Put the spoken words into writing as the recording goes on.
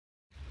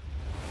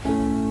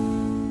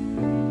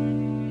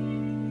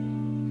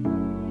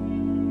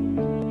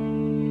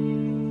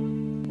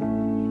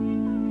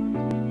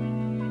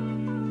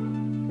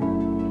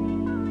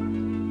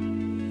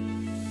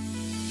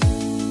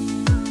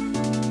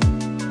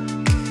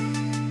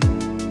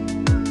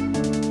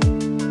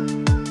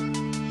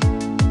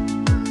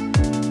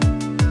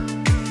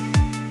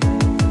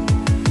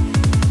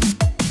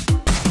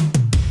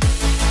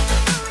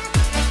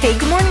Hey,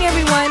 good morning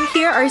everyone.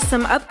 Here are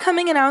some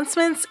upcoming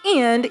announcements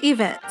and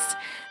events.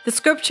 The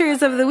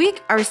scriptures of the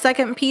week are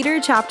 2 Peter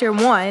chapter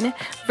 1,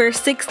 verse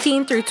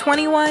 16 through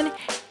 21,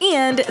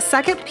 and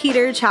 2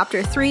 Peter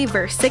chapter 3,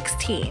 verse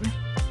 16.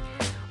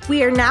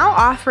 We are now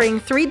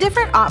offering 3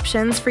 different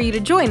options for you to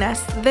join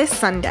us this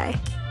Sunday.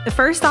 The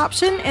first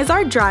option is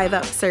our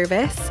drive-up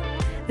service.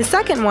 The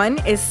second one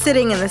is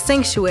sitting in the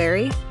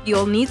sanctuary.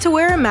 You'll need to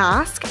wear a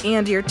mask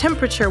and your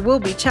temperature will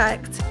be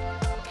checked.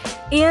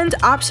 And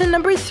option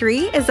number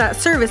 3 is that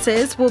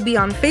services will be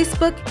on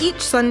Facebook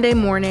each Sunday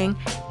morning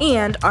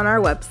and on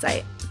our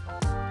website.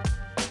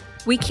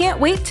 We can't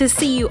wait to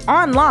see you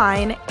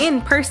online,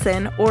 in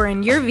person, or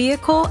in your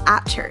vehicle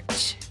at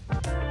church.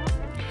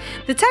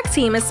 The tech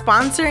team is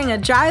sponsoring a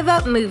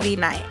drive-up movie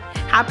night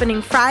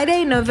happening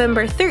Friday,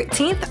 November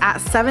 13th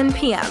at 7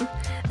 p.m.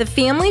 The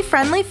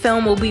family-friendly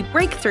film will be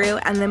Breakthrough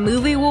and the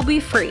movie will be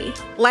free.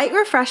 Light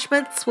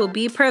refreshments will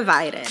be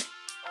provided.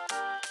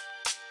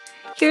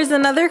 Here's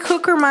another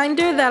quick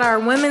reminder that our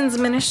women's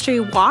ministry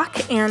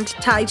walk and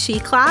Tai Chi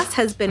class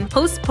has been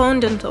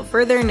postponed until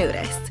further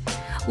notice.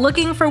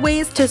 Looking for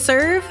ways to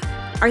serve?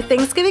 Our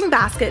Thanksgiving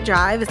basket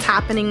drive is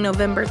happening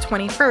November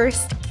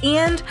 21st,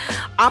 and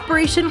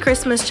Operation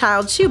Christmas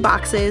Child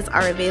shoeboxes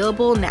are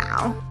available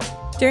now.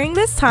 During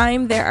this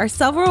time, there are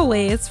several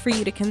ways for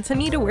you to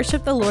continue to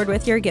worship the Lord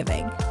with your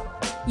giving.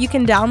 You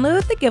can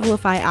download the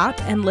Givelify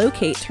app and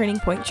locate Turning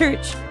Point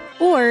Church,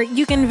 or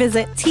you can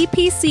visit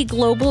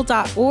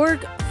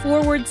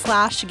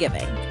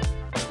tpcglobal.org/giving.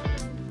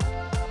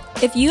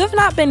 If you have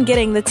not been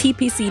getting the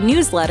TPC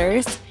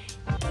newsletters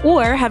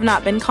or have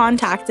not been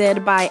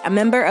contacted by a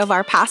member of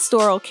our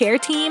pastoral care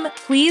team,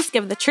 please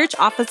give the church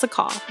office a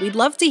call. We'd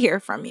love to hear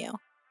from you.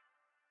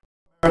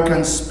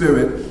 American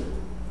spirit.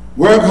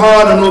 Work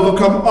hard and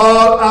overcome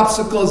all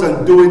obstacles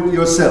and do it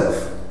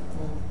yourself.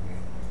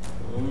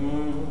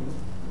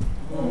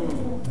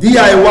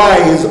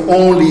 DIY is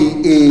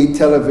only a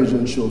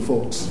television show,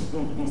 folks.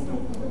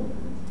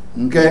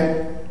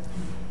 Okay?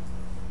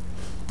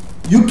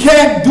 You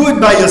can't do it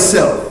by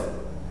yourself.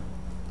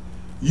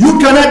 You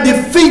cannot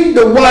defeat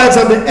the wiles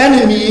of the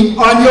enemy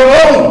on your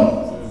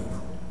own.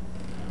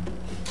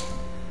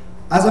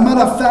 As a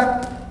matter of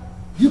fact,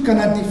 you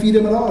cannot defeat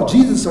him at all.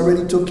 Jesus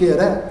already took care of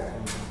that.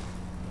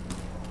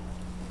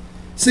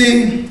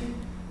 See,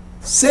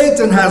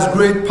 Satan has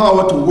great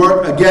power to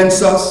work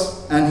against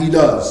us, and he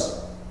does.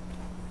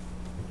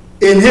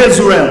 In his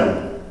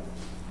realm.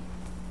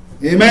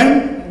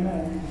 Amen?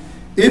 Amen?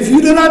 If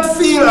you do not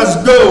feel as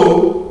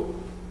though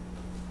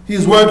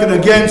he's working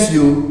against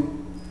you,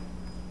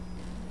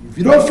 if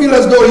you don't feel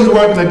as though he's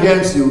working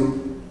against you,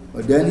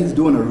 but then he's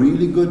doing a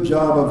really good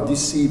job of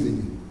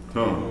deceiving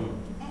you.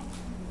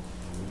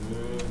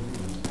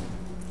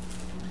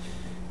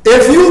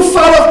 If you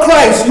follow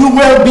Christ, you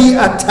will be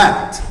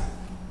attacked.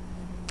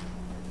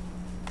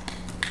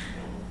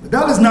 But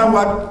that is not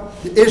what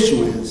the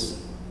issue is.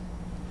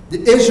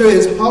 The issue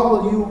is, how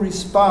will you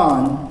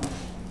respond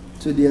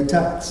to the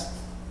attacks?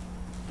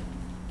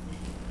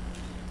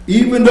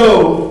 Even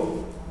though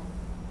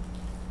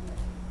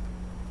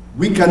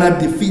we cannot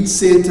defeat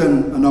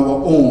Satan on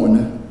our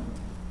own,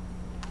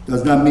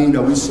 does not mean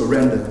that we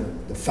surrender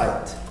the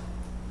fight.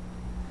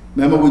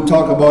 Remember, we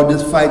talk about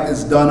this fight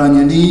is done on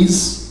your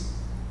knees.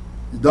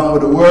 It's done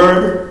with the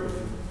word,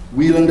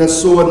 wielding the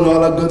sword and all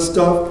that good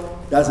stuff.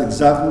 That's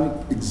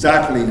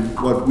exactly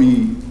what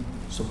we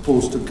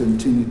supposed to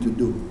continue to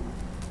do.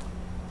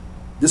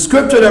 The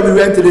scripture that we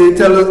read today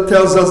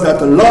tells us that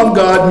to love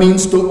God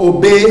means to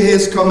obey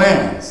his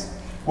commands.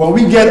 When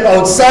we get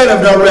outside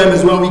of that realm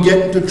is when we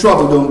get into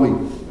trouble, don't we?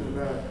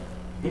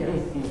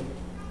 Yes.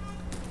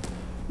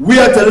 We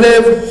are to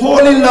live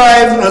holy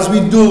lives. As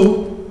we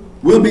do,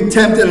 we'll be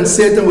tempted and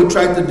Satan will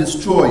try to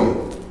destroy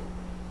you.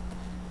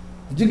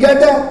 Did you get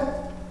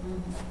that?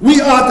 We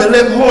are to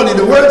live holy.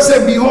 The word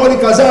said be holy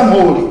because I'm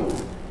holy.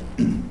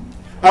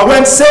 And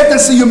when Satan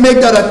sees you make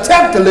that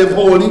attempt to live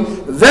holy,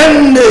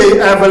 then the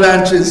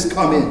avalanches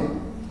come in.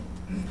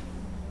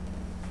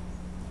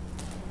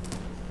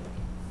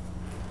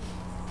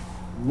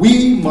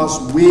 We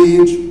must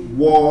wage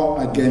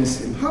war against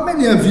him. How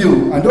many of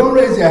you, and don't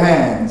raise your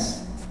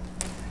hands,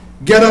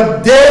 get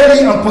up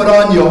daily and put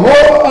on your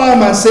whole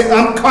armor and say,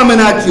 I'm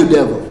coming at you,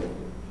 devil?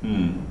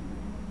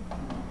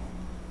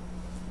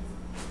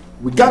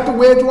 We got to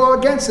wage war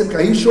against him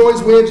because he sure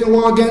is waging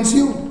war against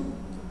you.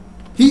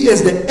 He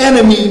is the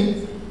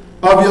enemy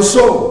of your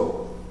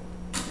soul.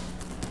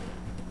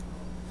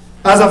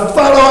 As a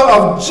follower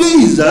of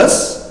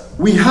Jesus,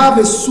 we have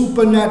a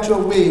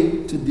supernatural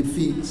way to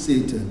defeat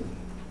Satan.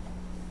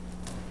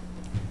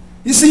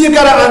 You see, you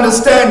got to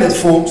understand this,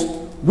 folks.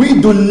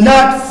 We do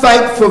not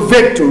fight for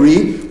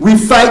victory. We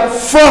fight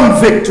from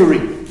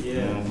victory.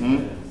 Yeah.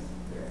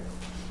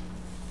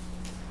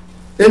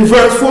 In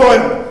verse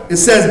 4, it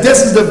says,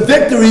 this is the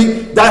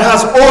victory that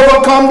has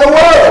overcome the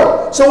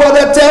world. So what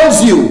that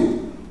tells you,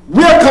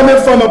 we're coming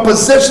from a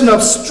position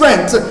of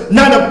strength,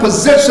 not a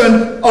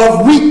position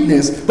of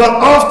weakness. But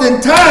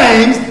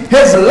oftentimes,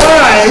 his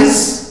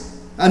lies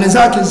and his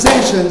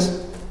accusations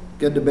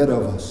get the better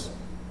of us.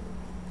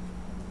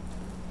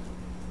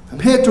 I'm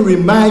here to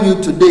remind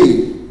you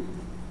today,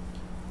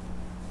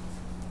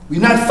 we're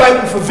not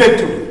fighting for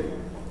victory.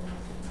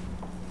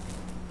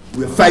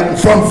 We're fighting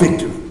from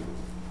victory.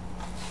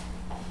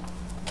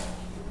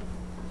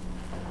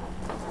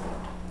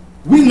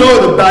 We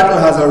know the battle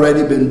has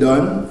already been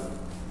done.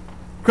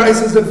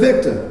 Christ is the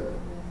victor.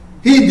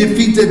 He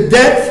defeated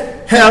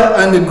death, hell,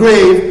 and the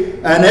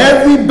grave, and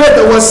every bit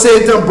of what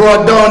Satan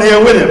brought down here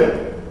with him.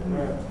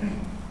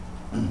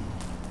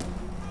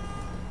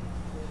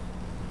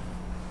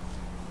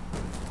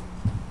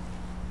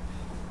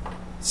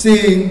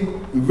 See,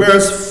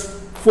 verse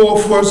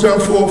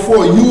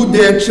 4:4, you,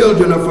 dear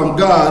children, are from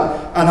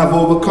God and have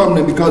overcome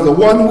them, because the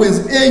one who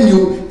is in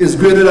you is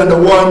greater than the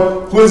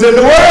one who is in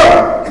the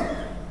world.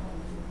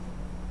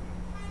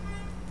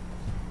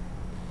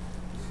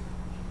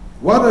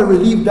 What a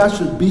relief that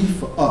should be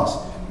for us.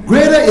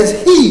 Greater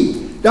is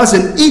He that's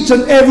in each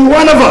and every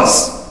one of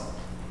us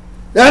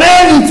than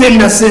anything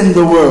that's in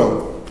the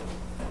world.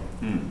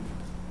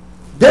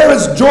 There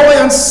is joy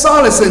and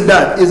solace in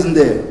that, isn't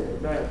there?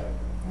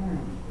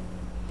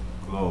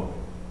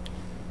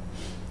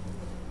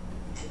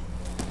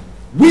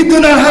 We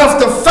do not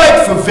have to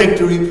fight for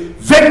victory.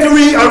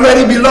 Victory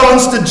already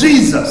belongs to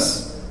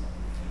Jesus,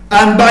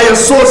 and by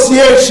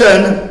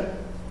association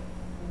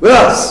with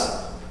us.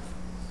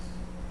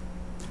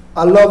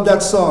 I love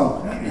that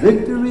song.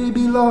 Victory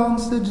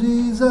belongs to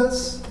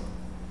Jesus.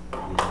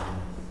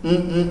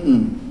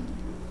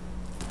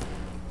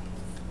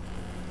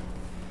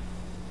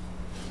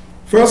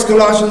 First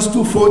Colossians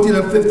 2:14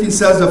 and 15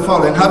 says the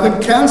following: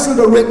 having canceled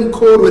the written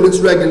code with its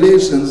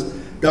regulations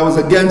that was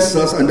against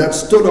us and that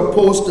stood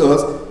opposed to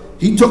us,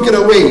 He took it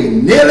away,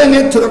 nailing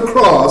it to the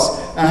cross,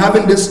 and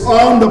having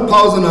disarmed the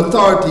powers and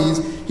authorities,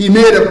 He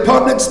made a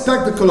public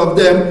spectacle of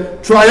them,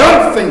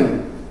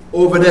 triumphing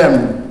over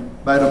them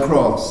by the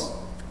cross.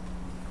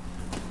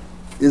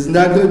 Isn't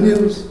that good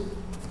news?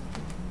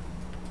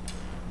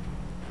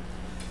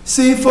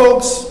 See,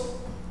 folks,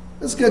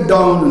 let's get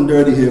down and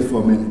dirty here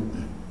for a minute.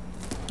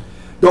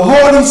 The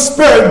Holy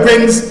Spirit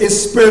brings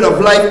His spirit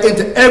of life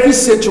into every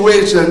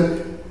situation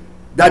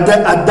that the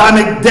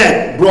Adamic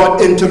debt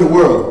brought into the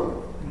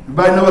world.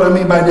 Everybody know what I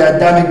mean by the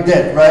Adamic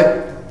debt,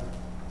 right?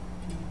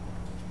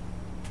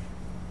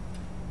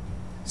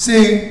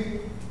 See,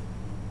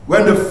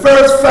 when the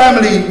first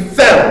family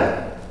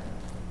fell,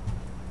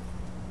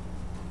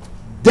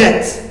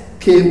 death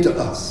came to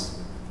us.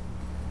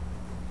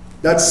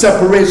 That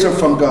separation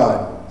from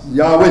God.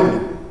 Y'all with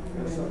me?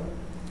 Yes, sir.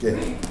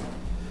 Okay.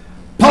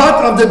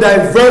 Part of the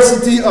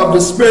diversity of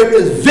the Spirit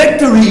is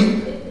victory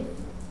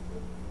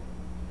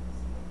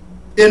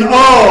in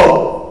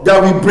all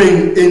that we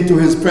bring into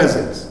His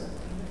presence.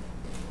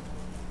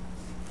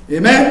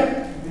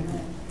 Amen?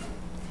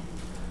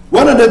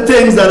 One of the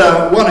things that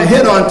I want to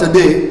hit on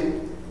today,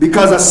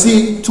 because I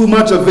see too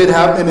much of it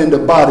happening in the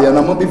body, and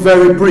I'm going to be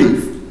very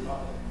brief,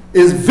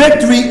 is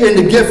victory in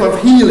the gift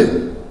of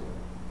healing.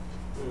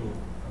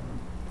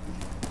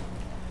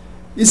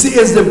 You see,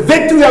 it's the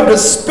victory of the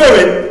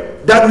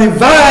Spirit that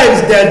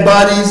revives dead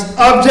bodies,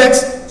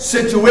 objects,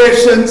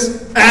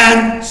 situations,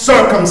 and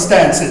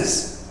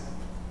circumstances.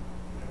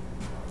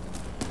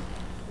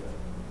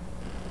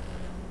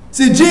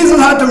 See, Jesus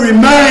had to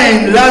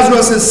remind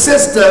Lazarus'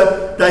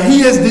 sister that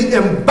he is the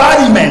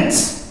embodiment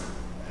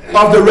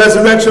of the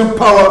resurrection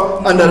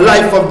power and the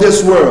life of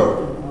this world.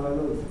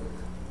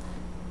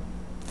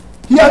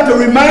 He had to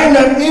remind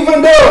them,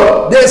 even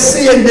though they're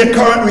seeing their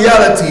current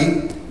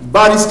reality,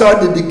 body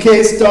started to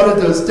decay,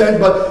 started to extend,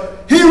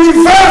 but he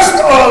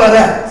reversed all of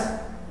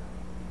that.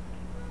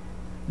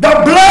 The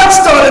blood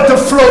started to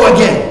flow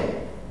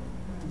again.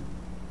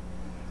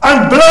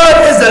 And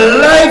blood is a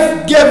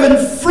life-giving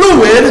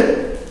fluid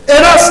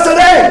in us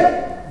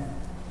today.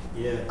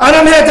 Yeah. And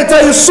I'm here to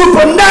tell you,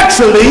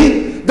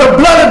 supernaturally, the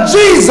blood of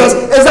Jesus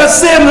is that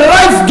same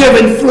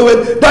life-giving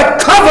fluid that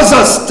covers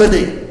us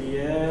today.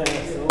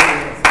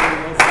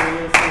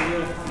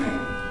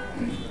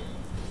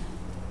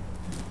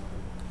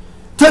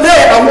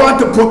 Today, I want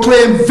to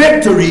proclaim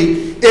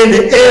victory in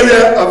the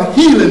area of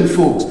healing,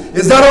 folks.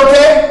 Is that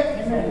okay?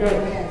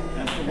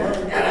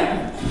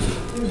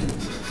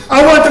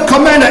 I want to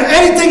command that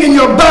anything in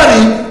your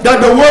body that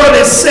the world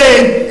is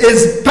saying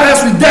is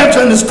past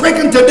redemption is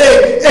quickened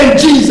today in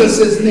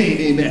Jesus' name.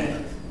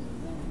 Amen.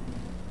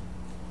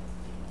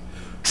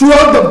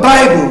 Throughout the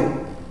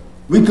Bible,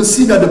 we could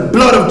see that the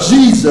blood of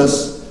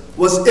Jesus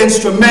was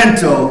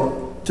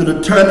instrumental to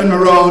the turning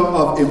around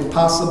of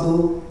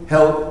impossible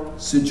health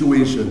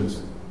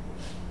situations.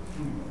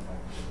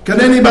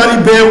 Can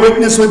anybody bear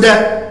witness with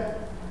that?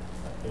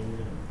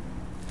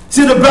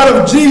 See, the blood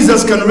of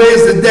Jesus can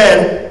raise the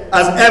dead,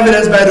 as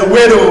evidenced by the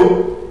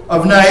widow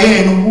of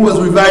Nain, who was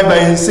revived by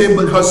his same,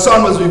 but her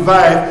son was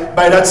revived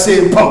by that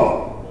same power.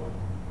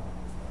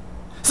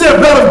 See, the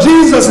blood of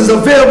Jesus is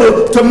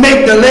available to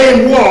make the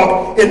lame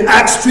walk in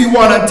Acts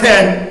 3:1 and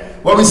 10,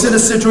 where we see the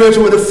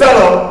situation with the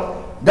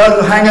fellow that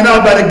was hanging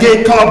out by the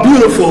gate called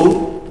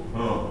Beautiful.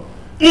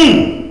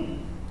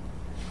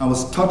 I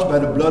was touched by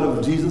the blood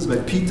of Jesus by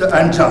Peter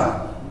and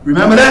John.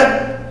 Remember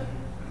that?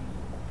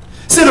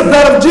 See, see the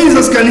blood of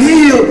Jesus can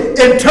heal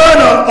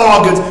internal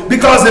organs,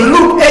 because in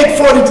Luke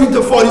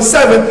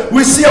 8:43-47,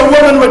 we see a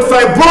woman with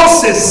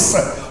fibrosis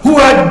who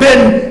had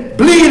been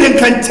bleeding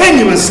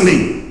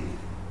continuously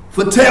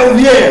for 12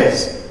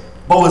 years,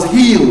 but was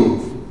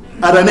healed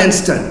at an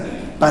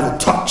instant by the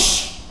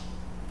touch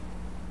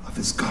of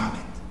his garment.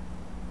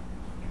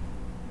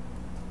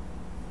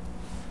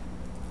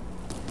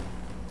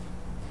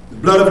 The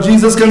blood of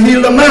Jesus can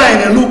heal the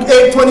mind. In Luke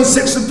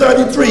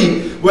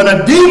 8:26-33, when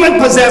a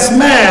demon-possessed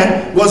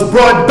man was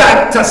brought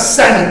back to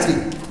sanity.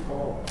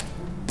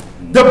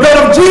 The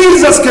blood of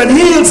Jesus can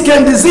heal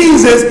skin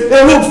diseases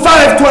in Luke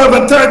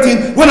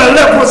 5:12-13, when a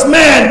leprous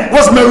man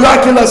was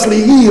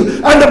miraculously healed.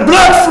 And the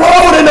blood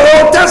flowed in the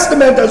Old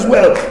Testament as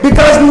well,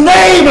 because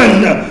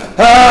Naaman,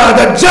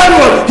 the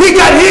general, he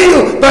got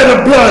healed by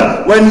the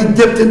blood when he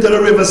dipped into the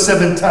river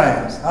 7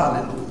 times.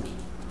 Hallelujah.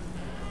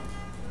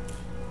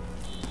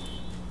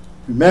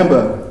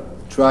 Remember,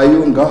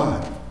 triune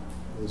God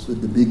was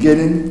with the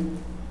beginning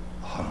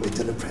all the way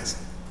to the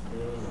present.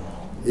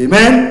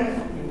 Amen?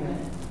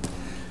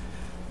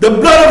 The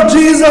blood of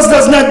Jesus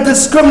does not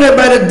discriminate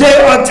by the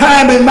day or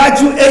time. In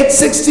Matthew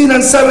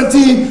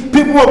 8:16-17,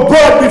 people were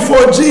brought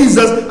before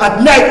Jesus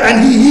at night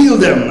and he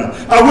healed them.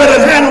 A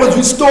withered hand was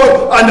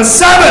restored on the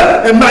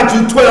Sabbath in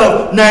Matthew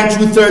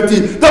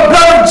 12:9-13. The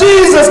blood of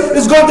Jesus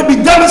is going to be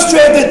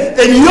demonstrated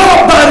in your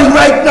body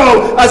right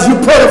now as you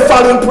pray the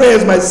following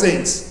prayers, my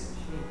saints.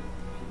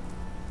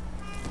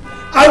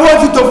 I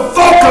want you to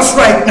focus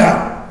right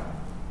now.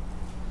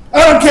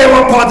 I don't care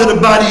what part of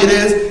the body it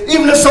is,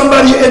 even if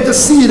somebody you're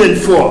interceding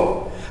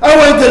for. I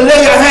want you to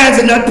lay your hands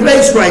in that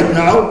place right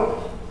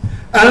now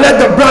and let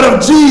the blood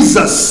of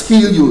Jesus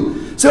heal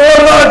you. Say,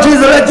 oh Lord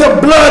Jesus, let your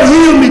blood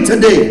heal me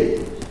today.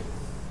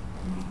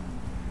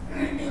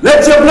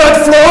 Let your blood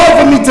flow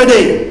over me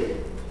today.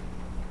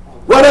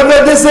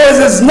 Whatever this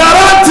is not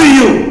unto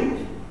you.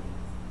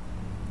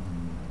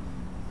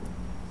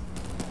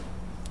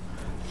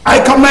 I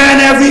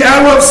command every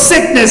arrow of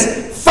sickness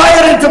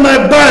fired into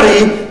my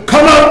body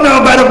come out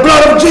now by the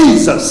blood of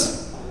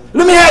Jesus.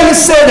 Let me hear you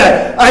say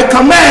that. I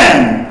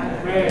command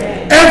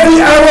every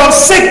arrow of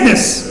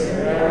sickness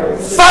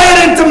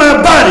fired into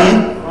my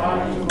body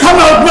come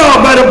out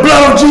now by the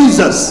blood of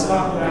Jesus.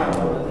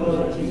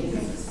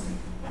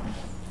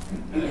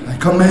 I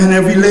command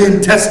every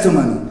lame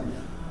testimony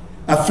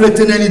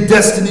afflicting any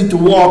destiny to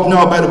walk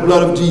now by the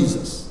blood of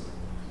Jesus.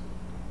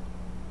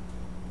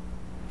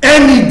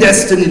 Any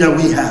destiny that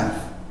we have,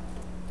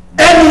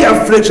 any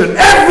affliction,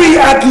 every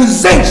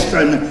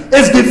accusation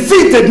is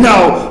defeated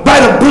now by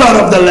the blood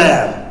of the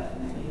Lamb.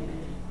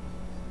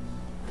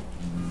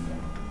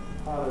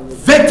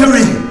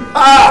 Victory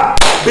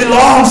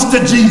belongs to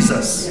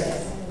Jesus.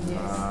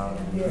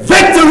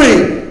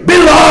 Victory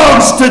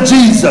belongs to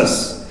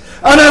Jesus.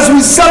 And as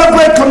we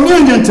celebrate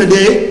communion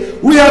today,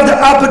 we have the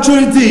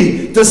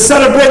opportunity to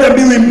celebrate and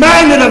be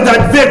reminded of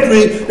that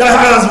victory that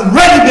has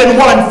already been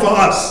won for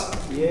us.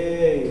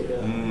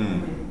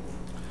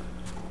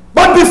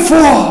 But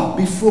before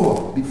we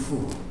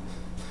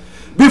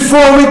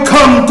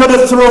come to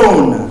the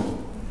throne,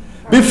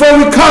 before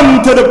we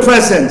come to the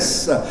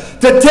presence,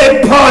 to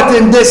take part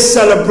in this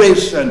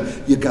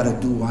celebration, you got to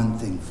do one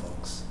thing,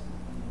 folks.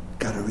 You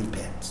got to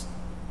repent.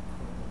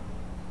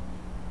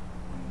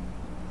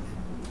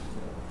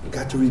 You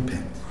got to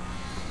repent.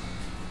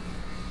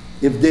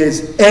 If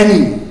there's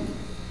anything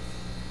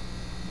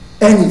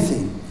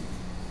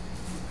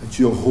that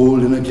you're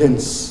holding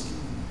against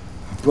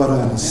a brother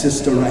and a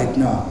sister right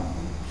now,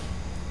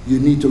 you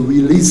need to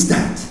release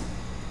that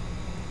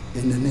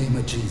in the name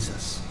of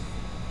Jesus.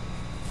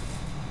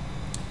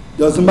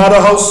 Doesn't matter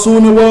how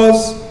soon it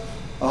was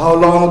or how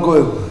long ago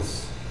it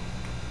was.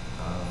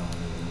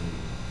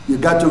 You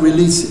got to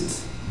release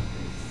it.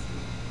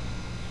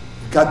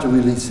 You got to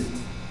release it.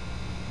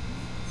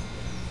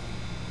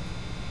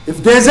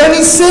 If there's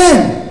any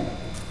sin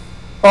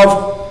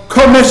of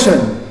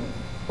commission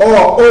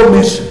or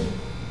omission,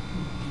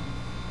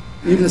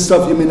 even the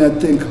stuff you may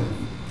not think of,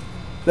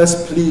 let's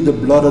plead the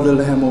blood of the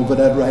Lamb over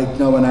that right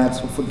now and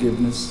ask for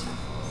forgiveness.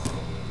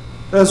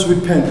 Let's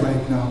repent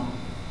right now.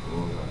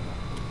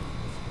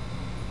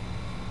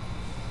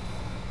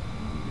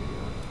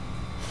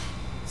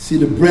 See,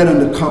 the bread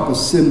and the cup are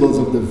symbols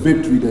of the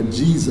victory that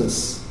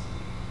Jesus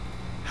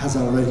has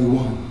already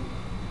won.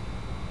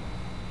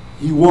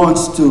 He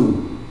wants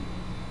to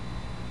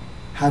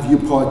have you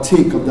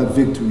partake of that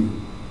victory.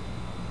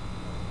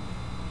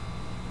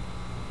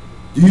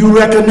 Do you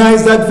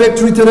recognize that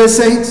victory today,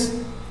 saints?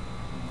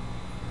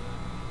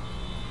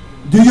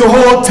 Do you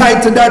hold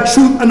tight to that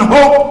truth and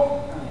hope?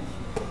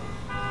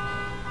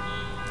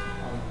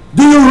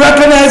 Do you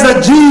recognize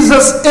that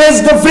Jesus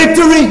is the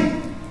victory?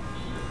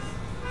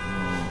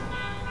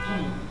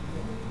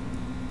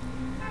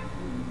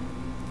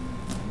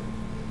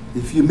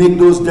 If you make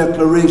those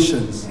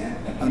declarations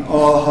and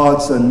all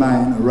hearts and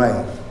minds are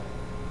right,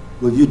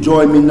 will you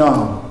join me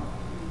now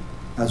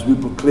as we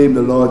proclaim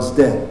the Lord's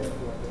death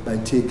by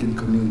taking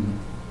communion?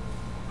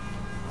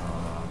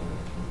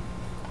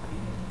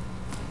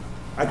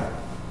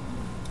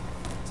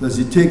 So as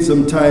you take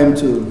some time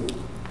to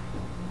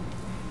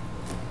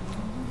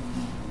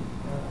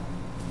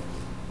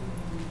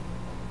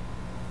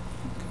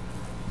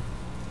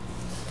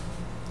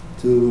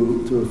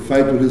to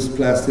fight with this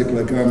plastic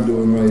like I'm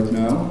doing right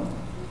now.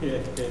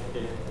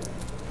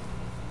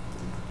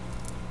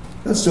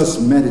 Let's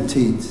just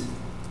meditate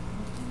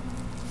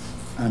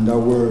on the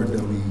word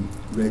that we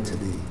read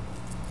today.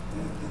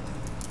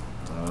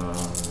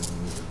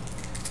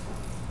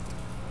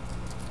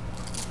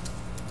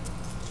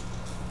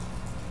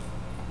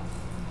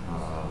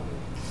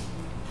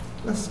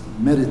 Let's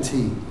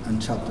meditate on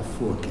chapter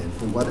 4 again.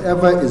 For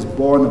whatever is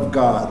born of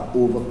God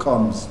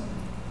overcomes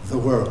the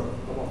world.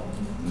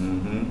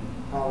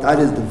 That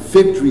is the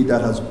victory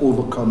that has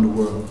overcome the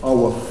world,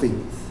 our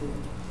faith.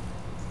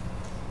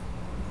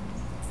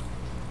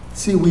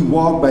 See, we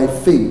walk by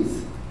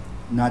faith,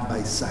 not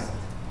by sight.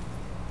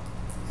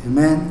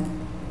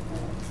 Amen?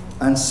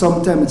 And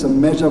sometimes it's a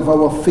measure of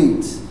our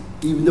faith,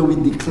 even though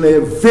we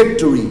declare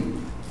victory,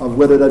 of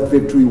whether that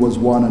victory was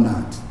won or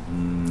not.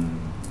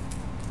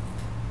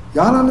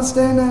 Y'all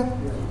understand that?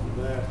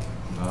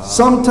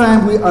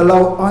 Sometimes we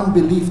allow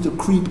unbelief to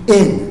creep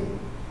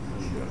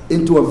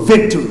into a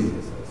victory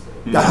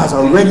that has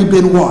already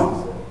been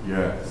won.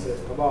 Yes.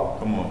 Come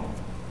on.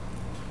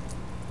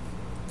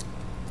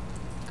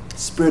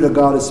 Spirit of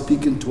God is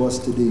speaking to us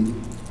today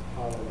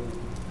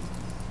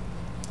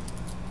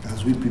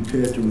as we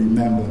prepare to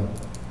remember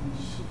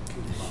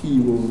the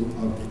hero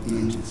of the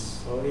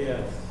ages. Oh,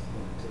 yes.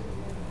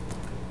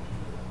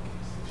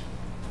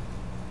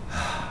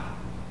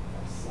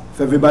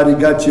 If everybody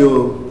got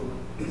your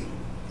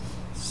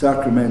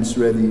sacraments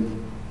ready,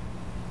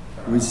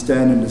 we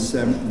stand in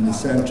the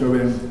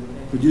sanctuary.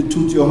 Would you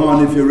toot your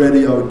horn if you're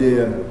ready out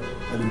there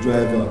at the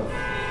drive-up?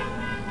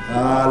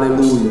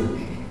 Hallelujah.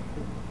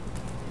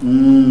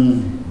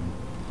 You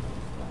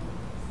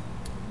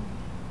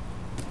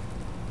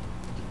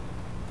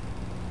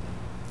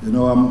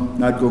know, I'm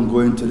not going to go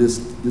into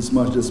this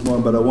much this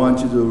morning, but I want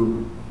you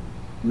to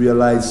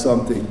realize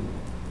something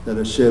that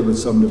I shared with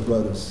some of the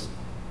brothers.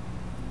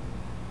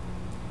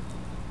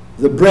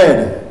 The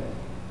bread,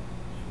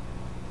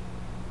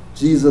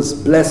 Jesus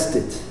blessed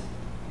it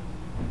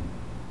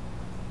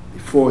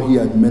before he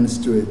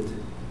administered it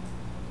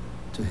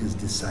to his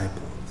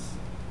disciples.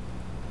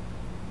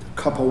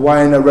 The cup of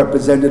wine that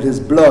represented his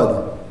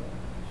blood,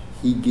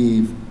 he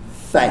gave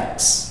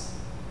thanks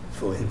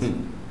for it.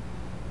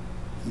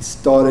 He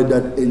started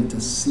that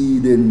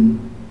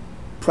interceding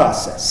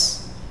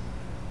process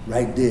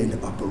right there in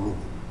the upper room.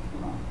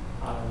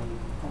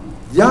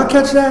 Y'all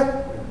catch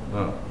that?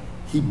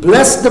 He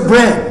blessed the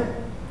bread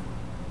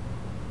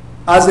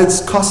as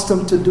it's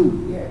custom to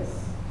do.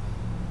 Yes.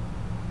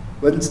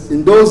 But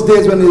in those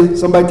days when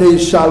somebody tells you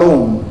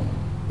shalom,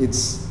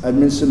 it's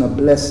administering a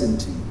blessing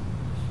to you.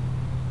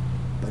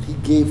 But he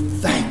gave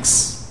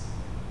thanks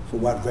for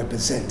what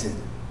represented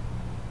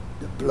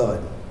the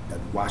blood that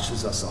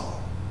washes us all.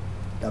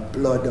 The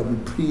blood that we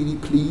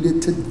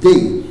pleaded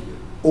today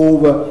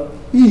over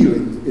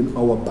healing in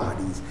our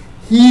bodies,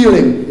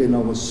 healing in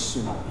our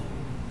soul.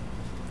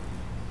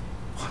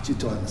 I want you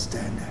to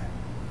understand that.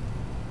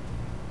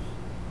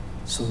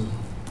 So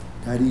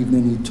that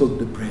evening he took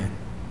the bread.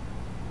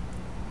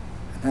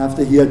 And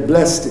after he had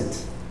blessed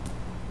it,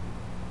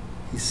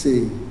 he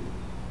said,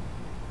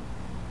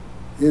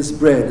 this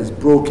bread is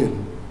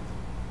broken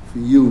for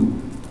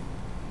you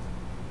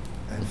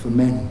and for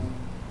many.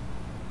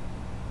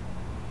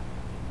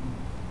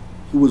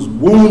 He was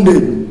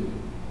wounded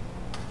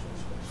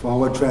for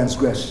our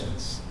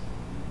transgressions.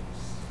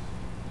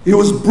 He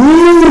was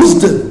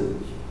bruised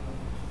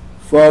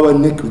for our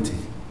iniquity.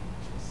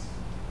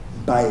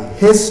 By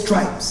his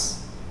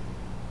stripes,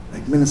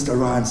 like Minister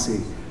Ron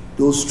said,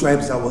 those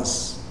stripes that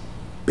was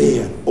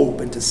bared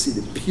open to see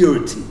the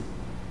purity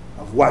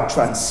of what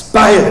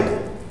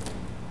transpired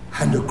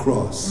on the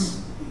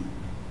cross.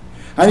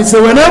 And he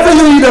said, whenever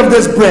you eat of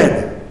this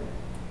bread,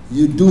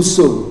 you do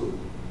so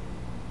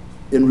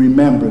in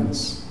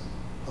remembrance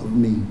of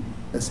me.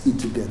 Let's eat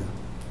together.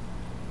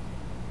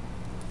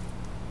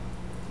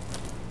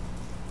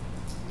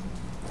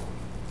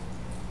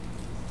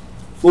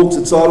 Folks,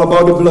 it's all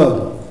about the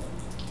blood.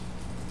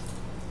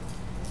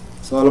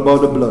 It's all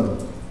about the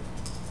blood.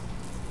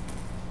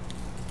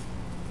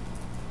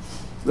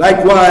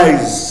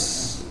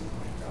 Likewise,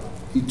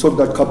 he took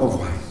that cup of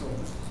wine.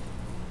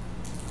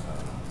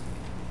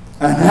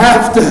 And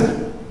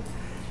after,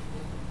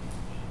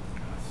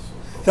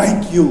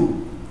 thank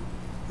you,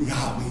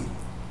 Yahweh,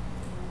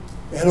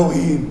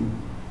 Elohim,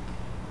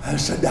 El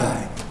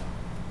Shaddai.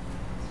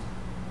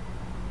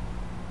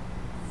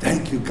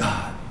 Thank you,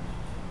 God,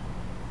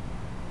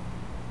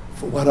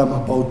 for what I'm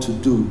about to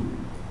do,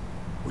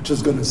 which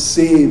is going to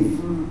save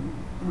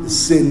the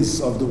sins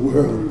of the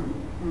world.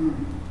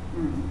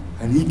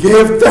 And he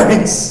gave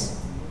thanks.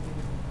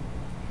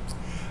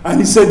 And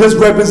he said, this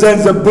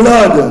represents the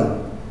blood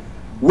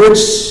which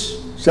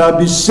shall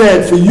be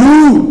shed for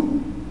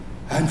you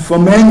and for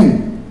many.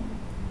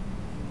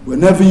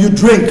 Whenever you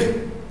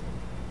drink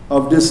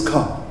of this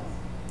cup,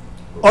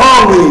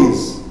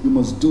 always you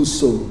must do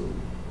so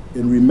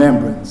in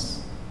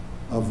remembrance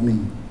of me.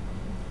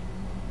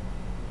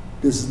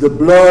 This is the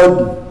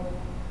blood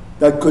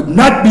that could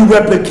not be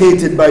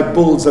replicated by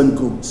bulls and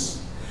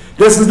goats.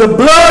 This is the blood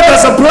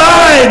that's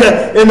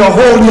applied in the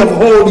Holy of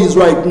Holies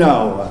right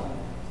now.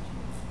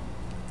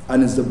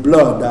 And it's the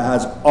blood that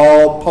has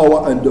all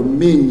power and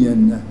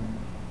dominion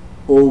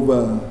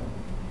over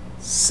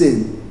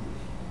sin,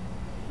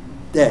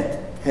 death,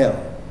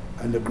 hell,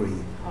 and the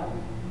grave.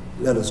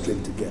 Let us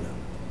drink together.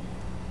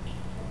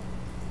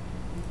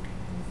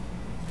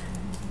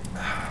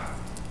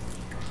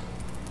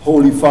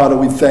 Holy Father,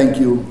 we thank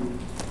you.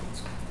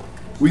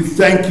 We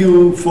thank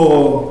you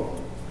for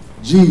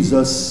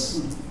Jesus.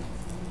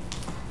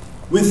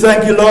 We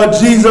thank you, Lord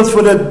Jesus,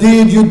 for the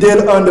deed you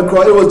did on the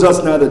cross. It was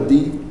just not a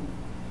deed.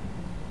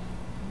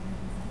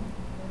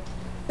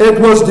 It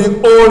was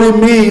the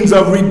only means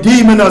of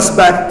redeeming us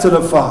back to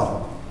the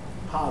Father.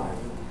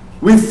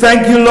 We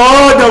thank you,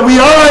 Lord, that we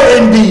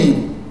are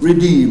indeed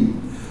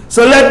redeemed.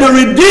 So let the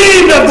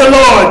redeemed of the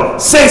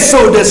Lord say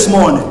so this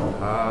morning.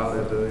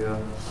 Hallelujah.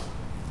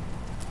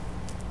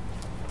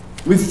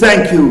 We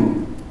thank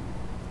you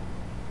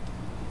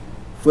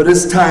for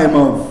this time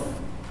of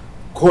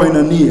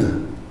koinonia,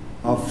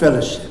 our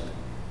fellowship.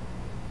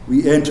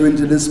 We enter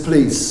into this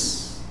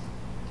place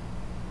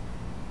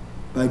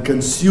by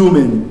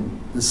consuming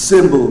the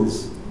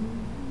symbols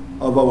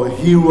of our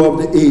hero of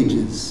the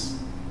ages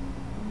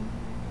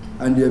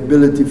and the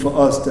ability for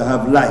us to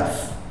have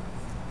life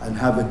and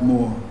have it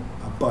more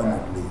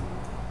abundantly.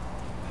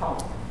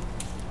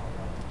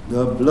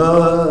 The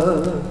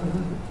blood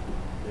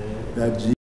that Jesus